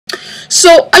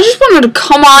So I just wanted to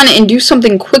come on and do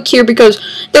something quick here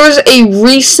because there was a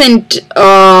recent,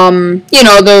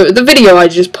 the video I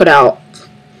just put out.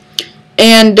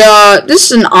 And this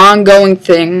is an ongoing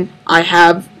thing I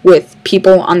have with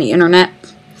people on the internet.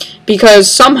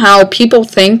 Because somehow people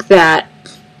think that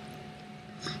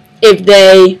if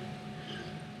they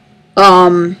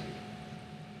don't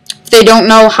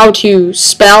know how to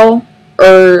spell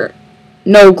or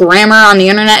know grammar on the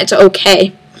internet, it's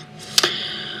okay.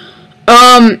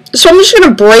 So I'm just going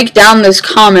to break down this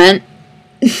comment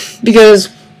because,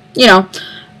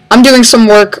 I'm doing some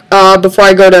work before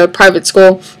I go to private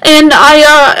school, and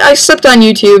I slipped on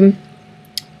YouTube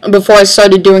before I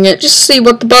started doing it just to see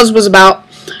what the buzz was about,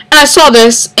 and I saw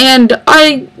this, and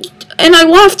I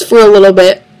laughed for a little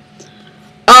bit.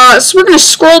 So we're going to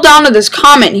scroll down to this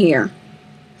comment here,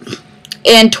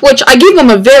 and to which I gave him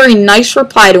a very nice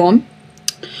reply to him.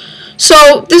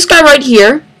 So this guy right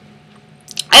here,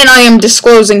 and I am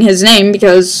disclosing his name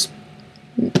because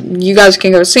you guys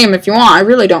can go see him if you want, I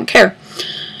really don't care.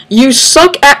 You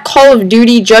suck at Call of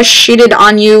Duty, just shitted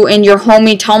on you and your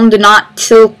homie, tell him to not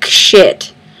tilk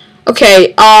shit.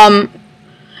 Okay, and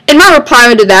my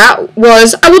reply to that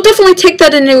was, I will definitely take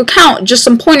that into account. Just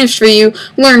some pointers for you.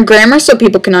 Learn grammar so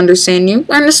people can understand you.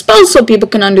 Learn to spell so people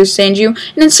can understand you.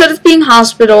 And instead of being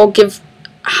Instead of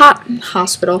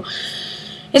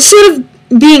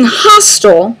being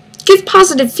hostile, give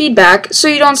positive feedback so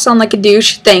you don't sound like a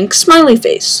douche. Thanks, smiley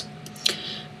face.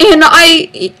 And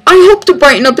I hope to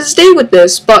brighten up his day with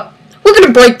this, but we're going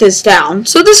to break this down.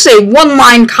 So this is a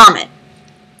one-line comment.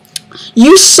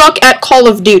 You suck at Call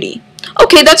of Duty.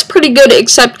 Okay, that's pretty good,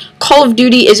 except Call of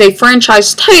Duty is a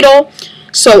franchise title,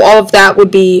 so all of that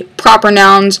would be proper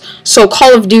nouns. So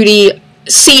Call of Duty,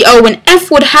 C, O, and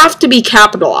F would have to be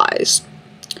capitalized.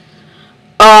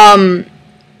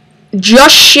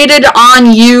 Just shitted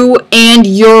on you and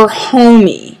your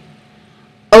homie.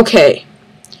 Okay.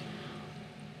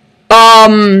 I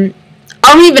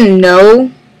don't even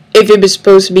know if it was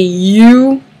supposed to be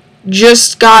you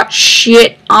just got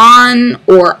shit on,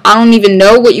 or I don't even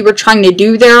know what you were trying to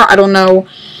do there. I don't know.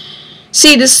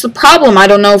 See, this is the problem. I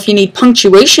don't know if you need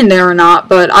punctuation there or not,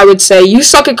 but I would say you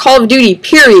suck at Call of Duty,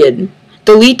 period.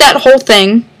 Delete that whole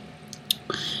thing.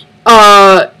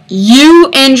 You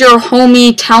and your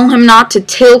homie, tell him not to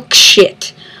tilk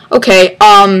shit. Okay,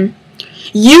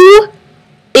 you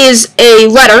is a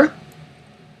letter,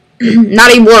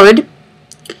 not a word.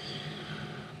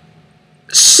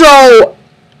 So,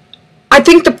 I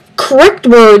think the correct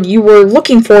word you were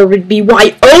looking for would be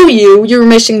Y-O-U. You were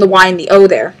missing the Y and the O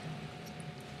there.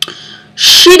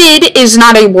 Shitted is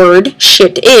not a word.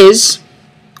 Shit is.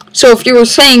 So if you were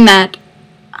saying that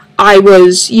I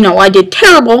was, I did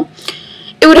terrible,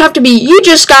 it would have to be you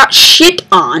just got shit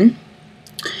on.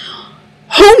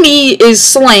 Homie is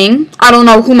slang. I don't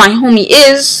know who my homie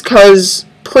is, because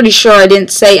pretty sure I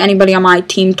didn't say anybody on my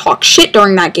team talk shit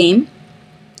during that game.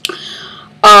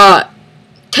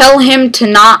 Tell him to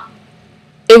not,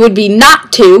 it would be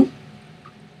not to,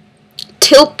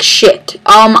 tilk shit.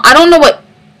 I don't know what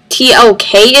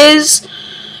TLK is.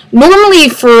 Normally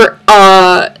for,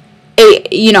 a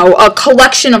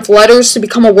collection of letters to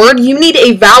become a word, you need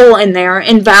a vowel in there,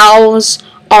 and vowels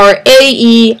are A,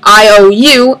 E, I, O,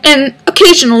 U, and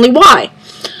occasionally Y.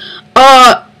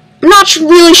 I'm not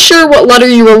really sure what letter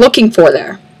you were looking for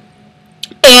there.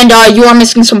 And, you are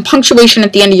missing some punctuation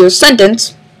at the end of your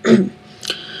sentence.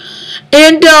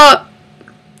 And,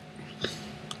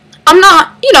 I'm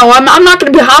not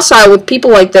going to be hostile with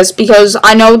people like this, because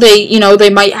I know they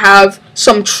might have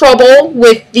some trouble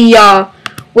with the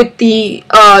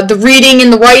reading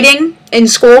and the writing in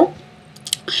school.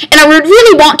 And I would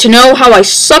really want to know how I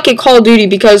suck at Call of Duty,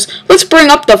 because let's bring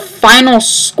up the final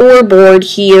scoreboard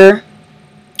here.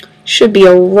 Should be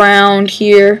around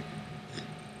here.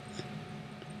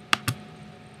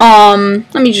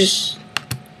 Let me just...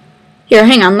 Here,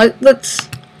 hang on, let's...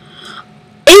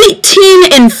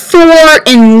 18-4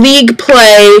 in league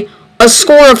play, a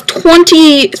score of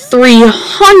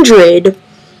 2,300.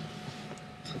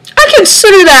 I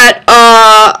consider that,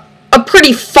 a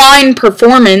pretty fine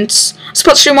performance,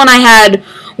 especially when I had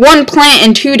 1 plant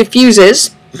and 2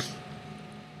 defuses.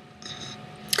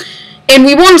 And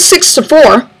we won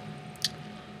 6-4.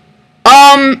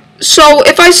 So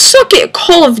if I suck at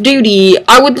Call of Duty,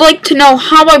 I would like to know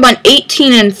how I went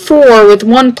 18-4 with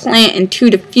 1 plant and 2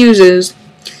 defuses.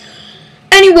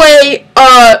 Anyway,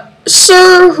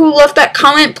 sir who left that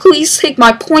comment, please take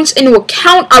my points into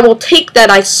account. I will take that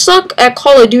I suck at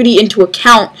Call of Duty into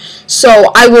account.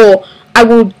 So I will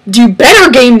do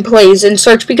better gameplays in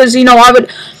search, because I would,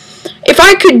 if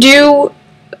I could do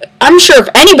I'm sure if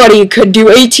anybody could do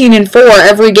 18-4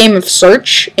 every game of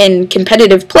Search in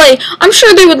competitive play, I'm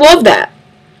sure they would love that.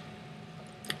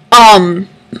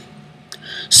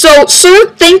 So,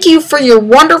 sir, thank you for your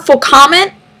wonderful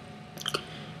comment.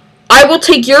 I will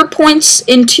take your points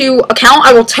into account.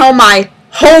 I will tell my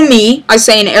homie, I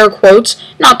say in air quotes,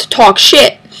 not to talk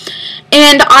shit.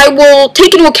 And I will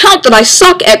take into account that I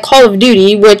suck at Call of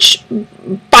Duty, which,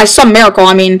 by some miracle,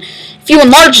 I mean, if you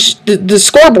enlarge the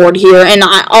scoreboard here, and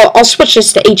I'll switch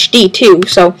this to HD too,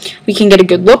 so we can get a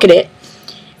good look at it,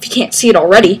 if you can't see it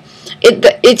already.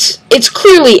 It's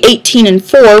clearly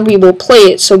 18-4. We will play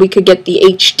it so we could get the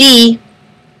HD.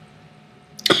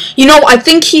 You know, I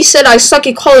think he said I suck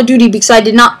at Call of Duty because I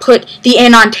did not put the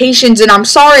annotations, and I'm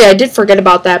sorry, I did forget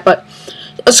about that, but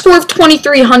a score of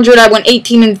 2,300, I went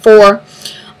 18-4.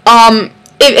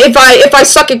 If I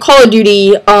suck at Call of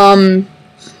Duty,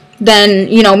 then,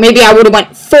 you know, maybe I would have went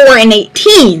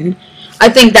 4-18. I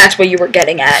think that's what you were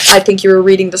getting at. I think you were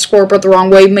reading the scoreboard the wrong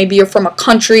way. Maybe you're from a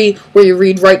country where you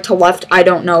read right to left. I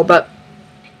don't know, but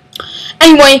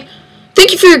anyway,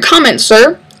 thank you for your comments,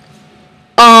 sir.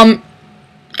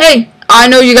 Hey, I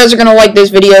know you guys are gonna like this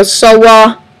video, so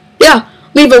yeah,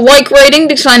 leave a like rating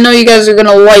because I know you guys are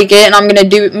gonna like it, and I'm gonna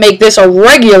make this a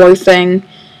regular thing.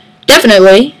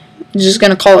 Definitely, I'm just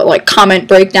gonna call it like comment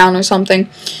breakdown or something.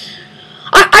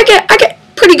 I get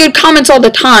pretty good comments all the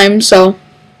time, so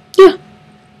yeah.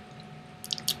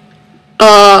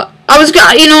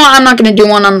 I'm not gonna do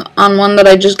one on one that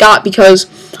I just got because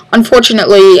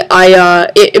unfortunately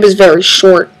it was very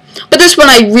short. But this one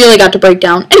I really got to break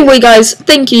down. Anyway, guys,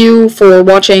 thank you for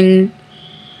watching,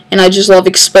 and I just love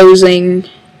exposing.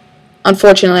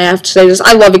 Unfortunately, I have to say this.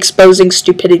 I love exposing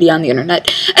stupidity on the internet.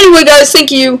 Anyway, guys,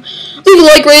 thank you. Leave a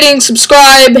like, rating,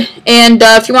 subscribe, and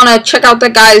if you want to check out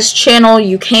that guy's channel,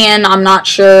 you can. I'm not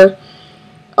sure.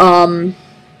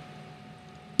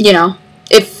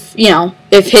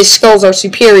 If his skills are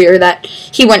superior, that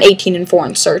he went 18-4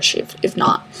 in Search. If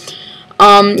not,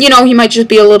 he might just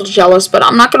be a little jealous. But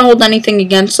I'm not gonna hold anything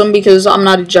against him because I'm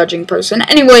not a judging person.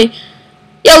 Anyway,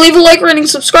 yeah, leave a like, rating,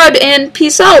 subscribe, and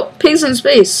peace out. Pigs in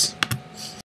space.